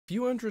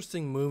Few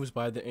interesting moves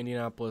by the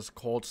Indianapolis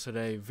Colts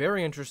today.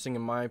 Very interesting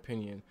in my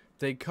opinion.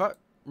 They cut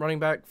running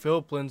back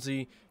Philip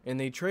Lindsay, and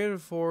they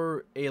traded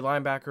for a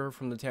linebacker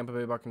from the Tampa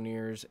Bay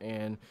Buccaneers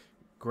and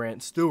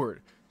Grant Stuard.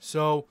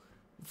 So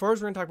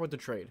first we're going to talk about the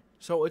trade.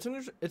 So it's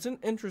an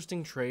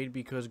interesting trade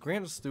because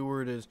Grant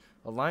Stuard is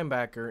a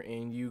linebacker,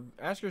 and you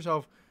ask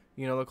yourself,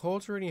 you know, the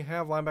Colts already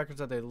have linebackers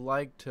that they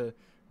like to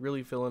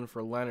really fill in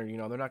for Leonard. You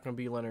know, they're not going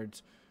to be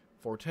Leonard's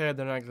forte.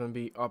 They're not going to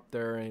be up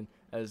there and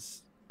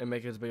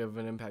make as big of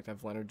an impact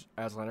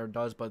as Leonard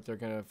does, but they're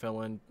going to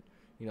fill in.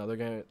 You know,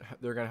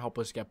 they're gonna help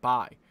us get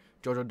by.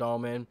 Jojo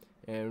Dolman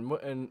and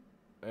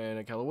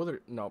Akella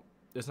Wither. No,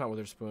 it's not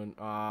Witherspoon.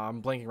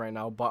 I'm blanking right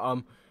now,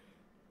 but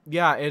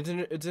yeah,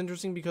 it's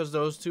interesting because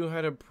those two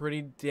had a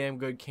pretty damn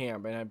good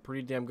camp and had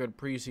pretty damn good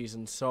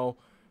preseason. So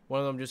one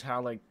of them just had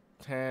like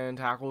 10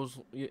 tackles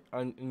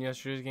in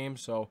yesterday's game.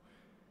 So,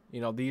 you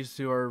know, these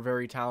two are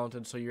very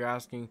talented. So you're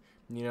asking,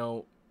 you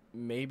know,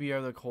 maybe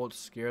are the Colts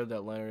scared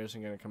that Leonard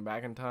isn't going to come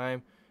back in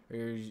time, or,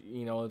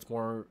 you know, it's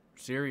more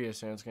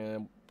serious and it's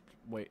going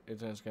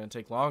to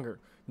take longer?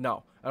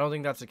 No, I don't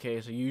think that's the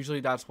case. Usually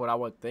that's what I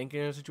would think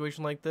in a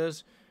situation like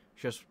this.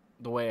 It's just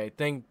the way I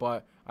think,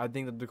 but I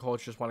think that the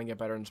Colts just want to get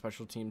better in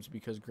special teams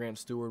because Grant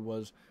Stuard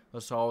was a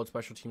solid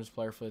special teams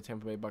player for the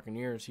Tampa Bay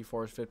Buccaneers. He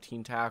forced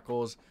 15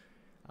 tackles.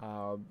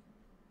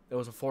 It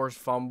was a forced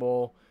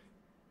fumble,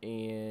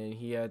 and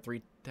he had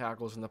 3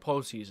 tackles in the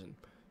postseason.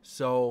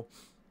 So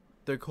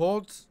the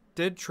Colts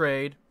did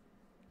trade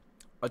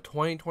a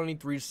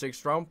 2023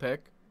 6th-round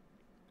pick,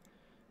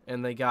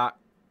 and they got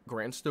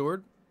Grant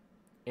Stuard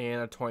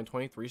and a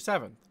 2023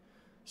 7th.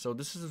 So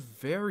this is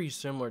very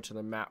similar to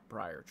the Matt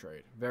Pryor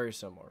trade. Very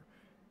similar.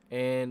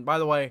 And by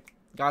the way,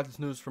 got this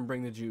news from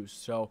Bring the Juice.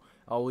 So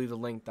I'll leave the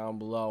link down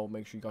below.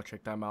 Make sure you go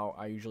check them out.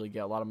 I usually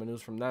get a lot of my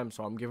news from them,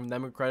 so I'm giving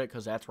them a credit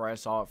because that's where I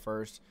saw it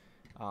first.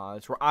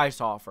 That's where I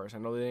saw it first. I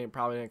know they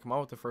probably didn't come out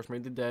with it first.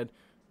 Maybe they did,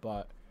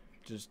 but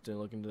just didn't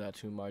look into that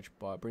too much.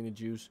 But Bring the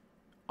Juice,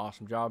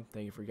 awesome job.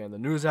 Thank you for getting the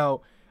news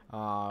out.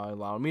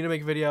 Allowing me to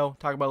make a video,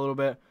 talk about it a little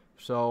bit.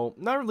 So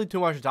not really too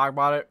much to talk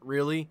about it,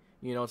 really.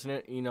 You know,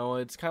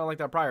 it's kind of like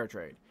that Pryor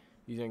trade.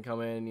 You didn't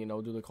come in, you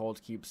know, do the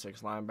Colts keep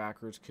 6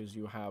 linebackers because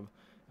you have,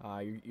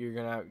 you're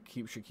gonna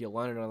keep Shaquille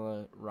Leonard on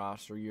the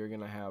roster. You're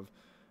gonna have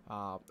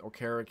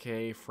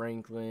Okereke,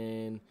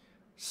 Franklin,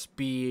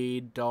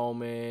 Speed,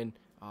 Dolman.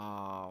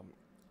 I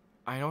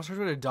know it starts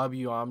with a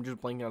W. I'm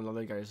just blanking on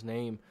another guy's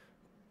name,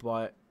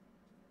 but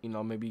you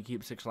know, maybe you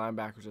keep 6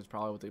 linebackers. That's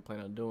probably what they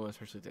plan on doing,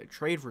 especially if they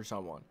trade for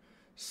someone.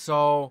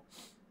 So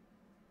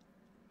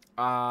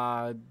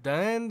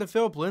then the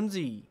Philip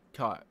Lindsay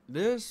cut.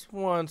 This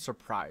one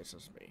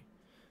surprises me.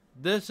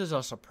 This is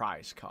a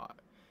surprise cut.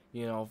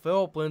 You know,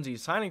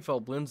 signing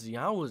Philip Lindsay,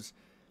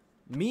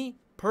 me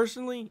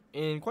personally,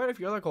 and quite a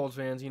few other Colts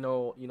fans, you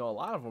know, a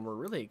lot of them are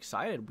really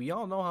excited. We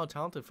all know how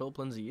talented Philip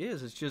Lindsay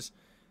is. It's just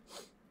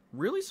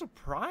really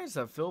surprised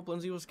that Philip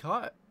Lindsay was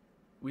cut.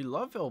 We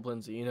love Philip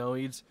Lindsay. You know,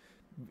 he's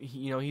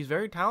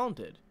very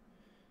talented,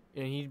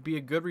 and he'd be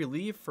a good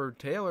relief for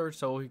Taylor,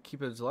 so he'd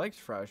keep his legs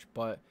fresh.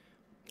 But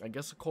I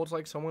guess the Colts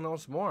like someone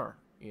else more.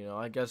 You know,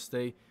 I guess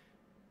they,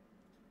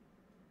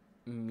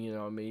 you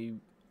know, maybe,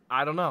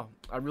 I don't know.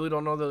 I really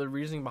don't know the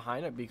reasoning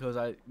behind it because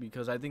I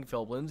think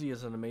Philip Lindsay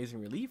is an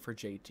amazing relief for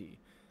JT.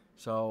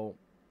 So,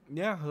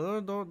 yeah,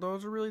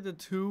 those are really the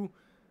two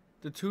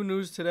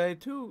news today.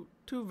 Two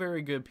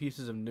very good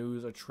pieces of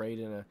news, a trade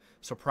and a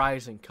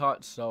surprising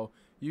cut. So,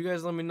 you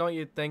guys let me know what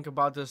you think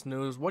about this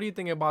news. What do you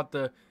think about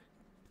the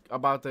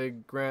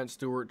Grant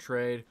Stuard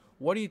trade?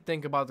 What do you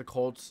think about the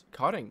Colts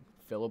cutting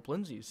Philip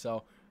Lindsay?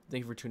 So,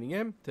 thank you for tuning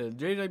in to the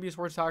JDW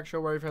Sports Talk Show,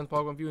 where your fans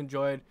welcome. If you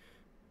enjoyed,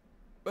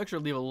 make sure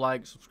to leave a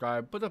like,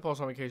 subscribe, put the post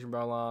notification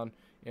bell on.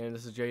 And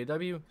this is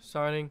JDW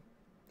signing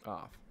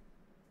off.